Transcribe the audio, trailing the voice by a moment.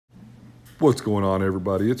What's going on,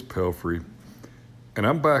 everybody? It's Pelfrey, and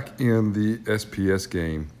I'm back in the SPS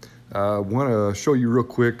game. I want to show you real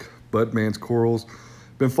quick Budman's corals.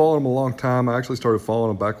 Been following him a long time. I actually started following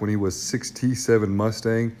him back when he was 6T7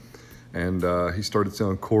 Mustang, and he started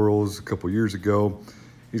selling corals a couple years ago.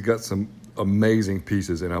 He's got some amazing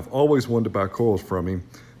pieces, and I've always wanted to buy corals from him,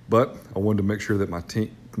 but I wanted to make sure that my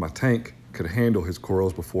tank could handle his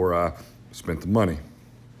corals before I spent the money.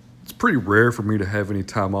 It's pretty rare for me to have any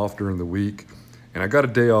time off during the week, and I got a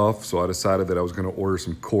day off, so I decided that I was going to order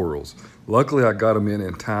some corals. Luckily, I got them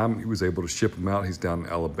in time. He was able to ship them out. He's down in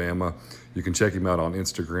Alabama. You can check him out on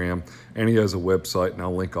Instagram, and he has a website, and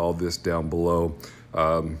I'll link all this down below.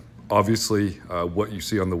 Obviously, what you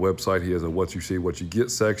see on the website, he has a what you see, what you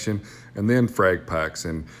get section, and then frag packs.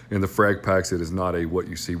 And in the frag packs, it is not a what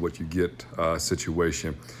you see, what you get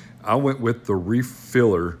situation. I went with the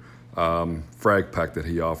Reefer frag pack that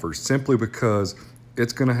he offers, simply because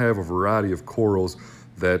it's going to have a variety of corals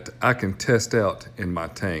that I can test out in my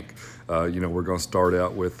tank. We're going to start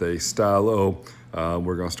out with a stylo.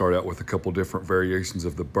 We're going to start out with a couple different variations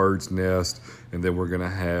of the bird's nest, and then we're going to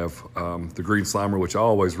have the green slimer, which I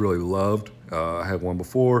always really loved. I had one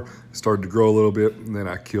before, it started to grow a little bit, and then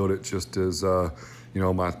I killed it just as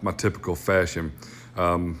my typical fashion.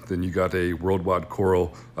 Then you got a worldwide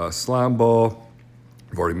coral slime ball.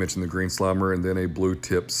 I've already mentioned the green slimer, and then a blue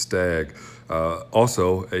tip stag.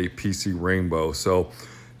 Also a PC rainbow. So,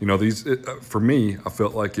 for me, I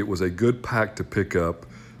felt like it was a good pack to pick up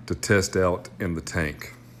to test out in the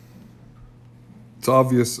tank. It's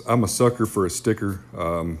obvious I'm a sucker for a sticker.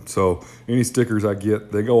 So any stickers I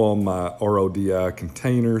get, they go on my RODI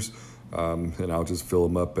containers, and I'll just fill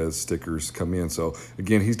them up as stickers come in. So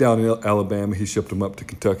again, he's down in Alabama. He shipped them up to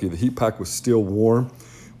Kentucky. The heat pack was still warm.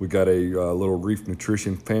 We got a little reef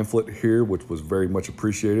nutrition pamphlet here, which was very much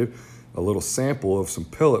appreciated. A little sample of some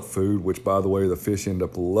pellet food, which, by the way, the fish end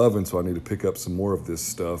up loving, so I need to pick up some more of this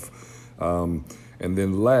stuff. And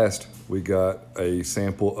then last, we got a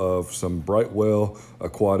sample of some Brightwell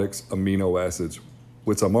Aquatics amino acids,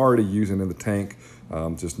 which I'm already using in the tank,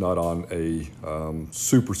 just not on a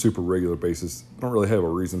super regular basis. I don't really have a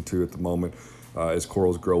reason to at the moment. As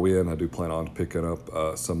corals grow in, I do plan on picking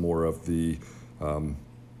up some more of the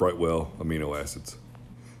Brightwell amino acids.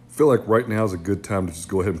 I feel like right now is a good time to just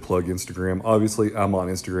go ahead and plug Instagram. Obviously, I'm on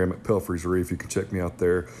Instagram at Pelfrey's Reef. You can check me out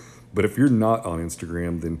there. But if you're not on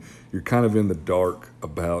Instagram, then you're kind of in the dark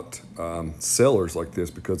about sellers like this,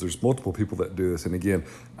 because there's multiple people that do this. And again,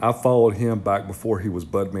 I followed him back before he was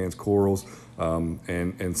Budman's Corals.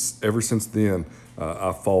 And ever since then,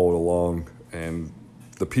 I followed along. And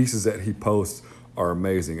the pieces that he posts are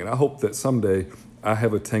amazing. And I hope that someday I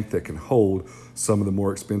have a tank that can hold some of the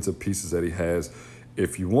more expensive pieces that he has.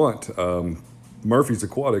 If you want, Murphy's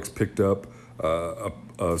Aquatics picked up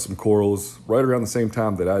some corals right around the same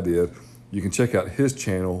time that I did. You can check out his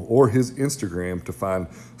channel or his Instagram to find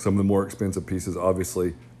some of the more expensive pieces.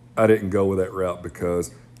 Obviously, I didn't go with that route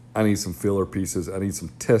because I need some filler pieces. I need some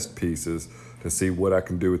test pieces to see what I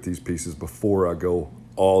can do with these pieces before I go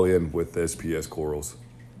all in with SPS corals.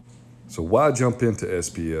 So why jump into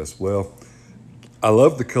SPS? Well, I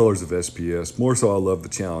love the colors of SPS. More so, I love the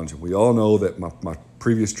challenge. We all know that my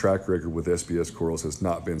previous track record with SPS corals has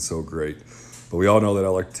not been so great. But we all know that I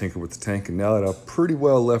like to tinker with the tank, and now that I've pretty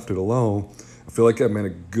well left it alone, I feel like I'm in a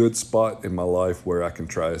good spot in my life where I can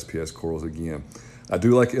try SPS corals again. I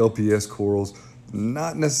do like LPS corals,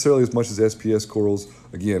 not necessarily as much as SPS corals.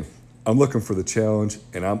 Again, I'm looking for the challenge,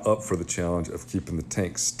 and I'm up for the challenge of keeping the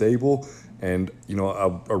tank stable. And I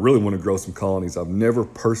really want to grow some colonies. I've never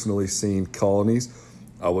personally seen colonies.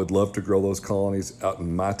 I would love to grow those colonies out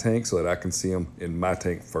in my tank so that I can see them in my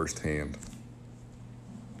tank firsthand.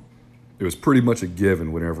 It was pretty much a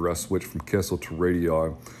given whenever I switched from Kessel to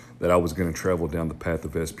Radion that I was going to travel down the path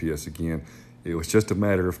of SPS again. It was just a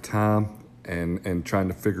matter of time and trying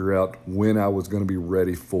to figure out when I was going to be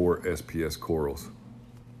ready for SPS corals.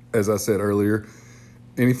 As I said earlier,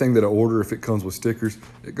 anything that I order, if it comes with stickers,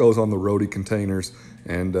 it goes on the roadie containers,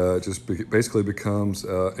 and just basically becomes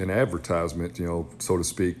an advertisement, so to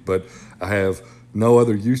speak. But I have no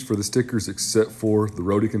other use for the stickers except for the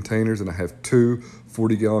roadie containers, and I have two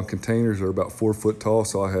 40-gallon containers that are about 4 foot tall,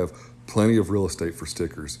 so I have plenty of real estate for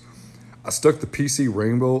stickers. I stuck the PC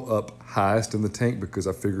rainbow up highest in the tank because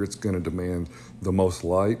I figure it's going to demand the most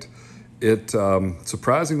light. It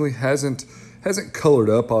surprisingly hasn't colored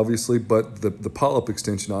up, obviously, but the polyp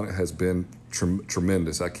extension on it has been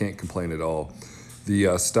tremendous. I can't complain at all.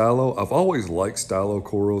 The stylo, I've always liked stylo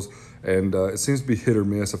corals, and it seems to be hit or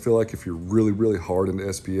miss. I feel like if you're really hard into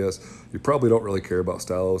SPS, you probably don't really care about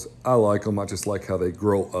stylos. I like them. I just like how they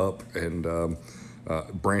grow up and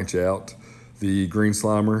branch out. The green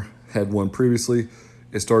slimer had one previously.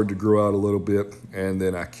 It started to grow out a little bit, and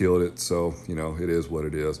then I killed it, so you know, it is what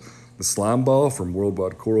it is. The slime ball from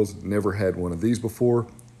Worldwide Corals, never had one of these before.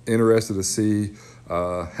 Interested to see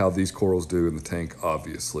how these corals do in the tank,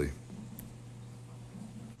 obviously.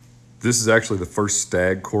 This is actually the first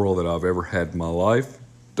stag coral that I've ever had in my life.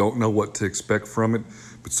 Don't know what to expect from it,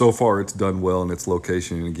 but so far it's done well in its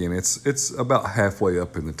location. And again, it's about halfway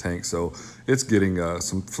up in the tank, so it's getting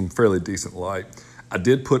some fairly decent light. I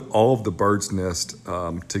did put all of the bird's nest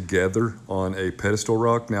together on a pedestal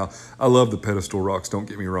rock. Now, I love the pedestal rocks, don't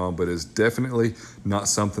get me wrong, but it's definitely not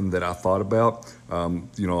something that I thought about.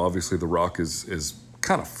 You know, obviously the rock is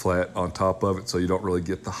kind of flat on top of it, so you don't really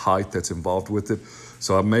get the height that's involved with it.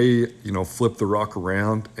 So I may, you know, flip the rock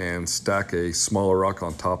around and stack a smaller rock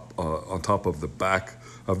on top of the back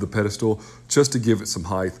of the pedestal, just to give it some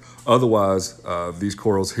height. Otherwise, these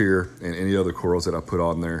corals here and any other corals that I put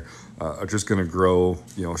on there are just gonna grow,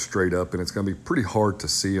 you know, straight up, and it's gonna be pretty hard to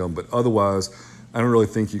see them. But otherwise, I don't really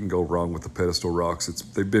think you can go wrong with the pedestal rocks.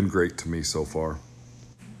 They've been great to me so far.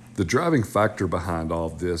 The driving factor behind all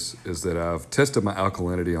of this is that I've tested my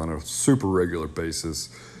alkalinity on a super regular basis.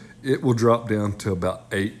 It will drop down to about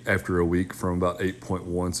 8 after a week from about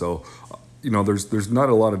 8.1. So, you know, there's not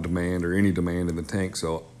a lot of demand or any demand in the tank,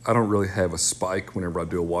 so I don't really have a spike whenever I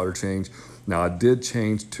do a water change. Now, I did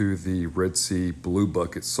change to the Red Sea Blue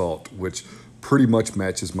Bucket salt, which pretty much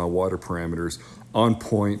matches my water parameters on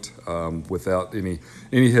point, without any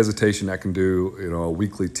hesitation. I can do, you know, a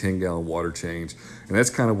weekly 10-gallon water change, and that's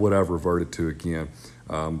kind of what I've reverted to again.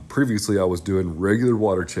 Previously, I was doing regular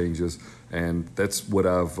water changes, and that's what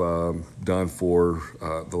I've done for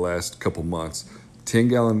the last couple months.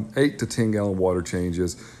 8 to 10 gallon water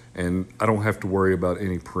changes, and I don't have to worry about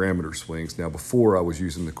any parameter swings. Now, before I was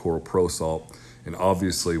using the Coral Pro Salt, and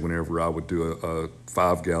obviously whenever I would do a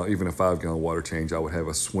 5 gallon water change, I would have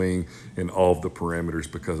a swing in all of the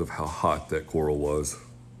parameters because of how hot that coral was.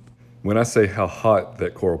 When I say how hot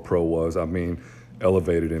that Coral Pro was, I mean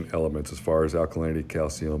elevated in elements as far as alkalinity,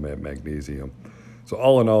 calcium, and magnesium. So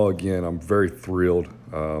all in all, again, I'm very thrilled.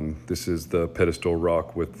 This is the pedestal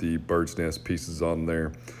rock with the bird's nest pieces on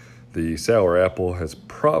there. The sour apple has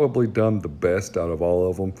probably done the best out of all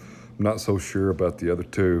of them. I'm not so sure about the other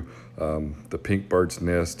two. The pink bird's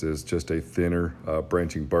nest is just a thinner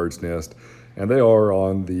branching bird's nest, and they are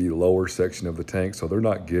on the lower section of the tank, so they're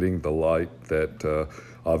not getting the light that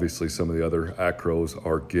obviously some of the other acros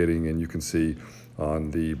are getting. And you can see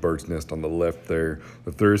on the bird's nest on the left there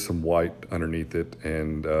that there is some white underneath it,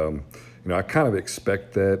 and you know, I kind of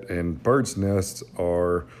expect that. And bird's nests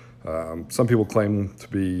are some people claim to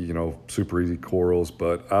be, you know, super easy corals,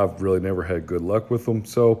 but I've really never had good luck with them.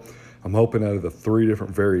 So I'm hoping out of the 3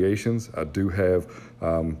 different variations, I do have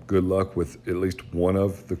good luck with at least one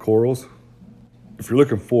of the corals. If you're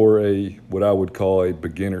looking for what I would call a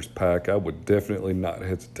beginner's pack, I would definitely not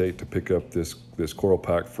hesitate to pick up this coral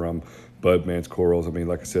pack from Budman's Corals. I mean,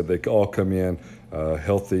 like I said, they all come in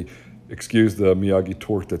healthy. Excuse the Miyagi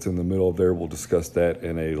torque that's in the middle there. We'll discuss that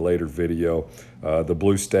in a later video. The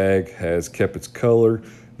blue stag has kept its color.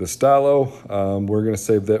 The stylo, we're gonna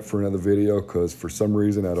save that for another video, because for some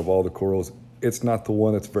reason, out of all the corals, it's not the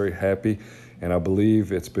one that's very happy. And I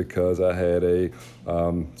believe it's because I had a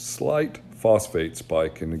slight phosphate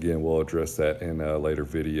spike, and again, we'll address that in a later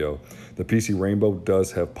video. The PC Rainbow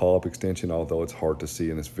does have polyp extension, although it's hard to see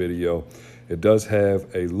in this video. It does have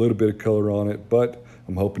a little bit of color on it, but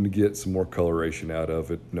I'm hoping to get some more coloration out of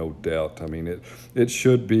it, no doubt. I mean, it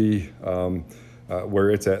should be, where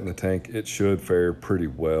it's at in the tank, it should fare pretty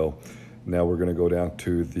well. Now we're gonna go down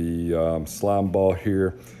to the slime ball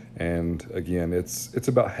here. And again, it's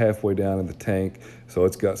about halfway down in the tank, so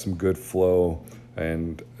it's got some good flow.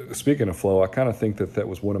 And speaking of flow, I kind of think that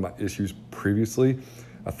was one of my issues previously.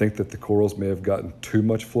 I think that the corals may have gotten too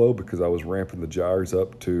much flow because I was ramping the gyres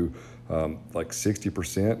up to like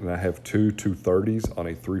 60%, and I have 2 230s on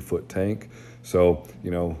a 3-foot tank. So,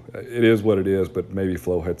 you know, it is what it is, but maybe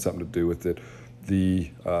flow had something to do with it.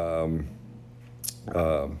 The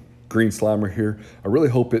green slimer here, I really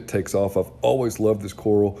hope it takes off. I've always loved this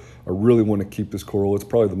coral. I really want to keep this coral. It's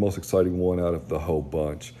probably the most exciting one out of the whole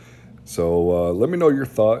bunch. So let me know your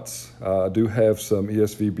thoughts. I do have some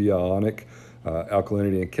ESV bionic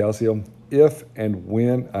alkalinity and calcium. If and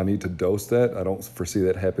when I need to dose that, I don't foresee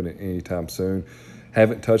that happening anytime soon.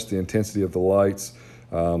 Haven't touched the intensity of the lights.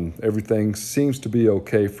 Everything seems to be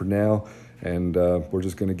okay for now, and we're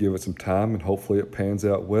just going to give it some time, and hopefully it pans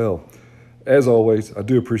out well. As always, I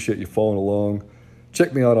do appreciate you following along.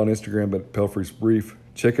 Check me out on Instagram at Pelfrey's Reef.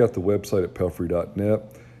 Check out the website at pelfrey.net,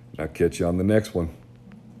 and I'll catch you on the next one.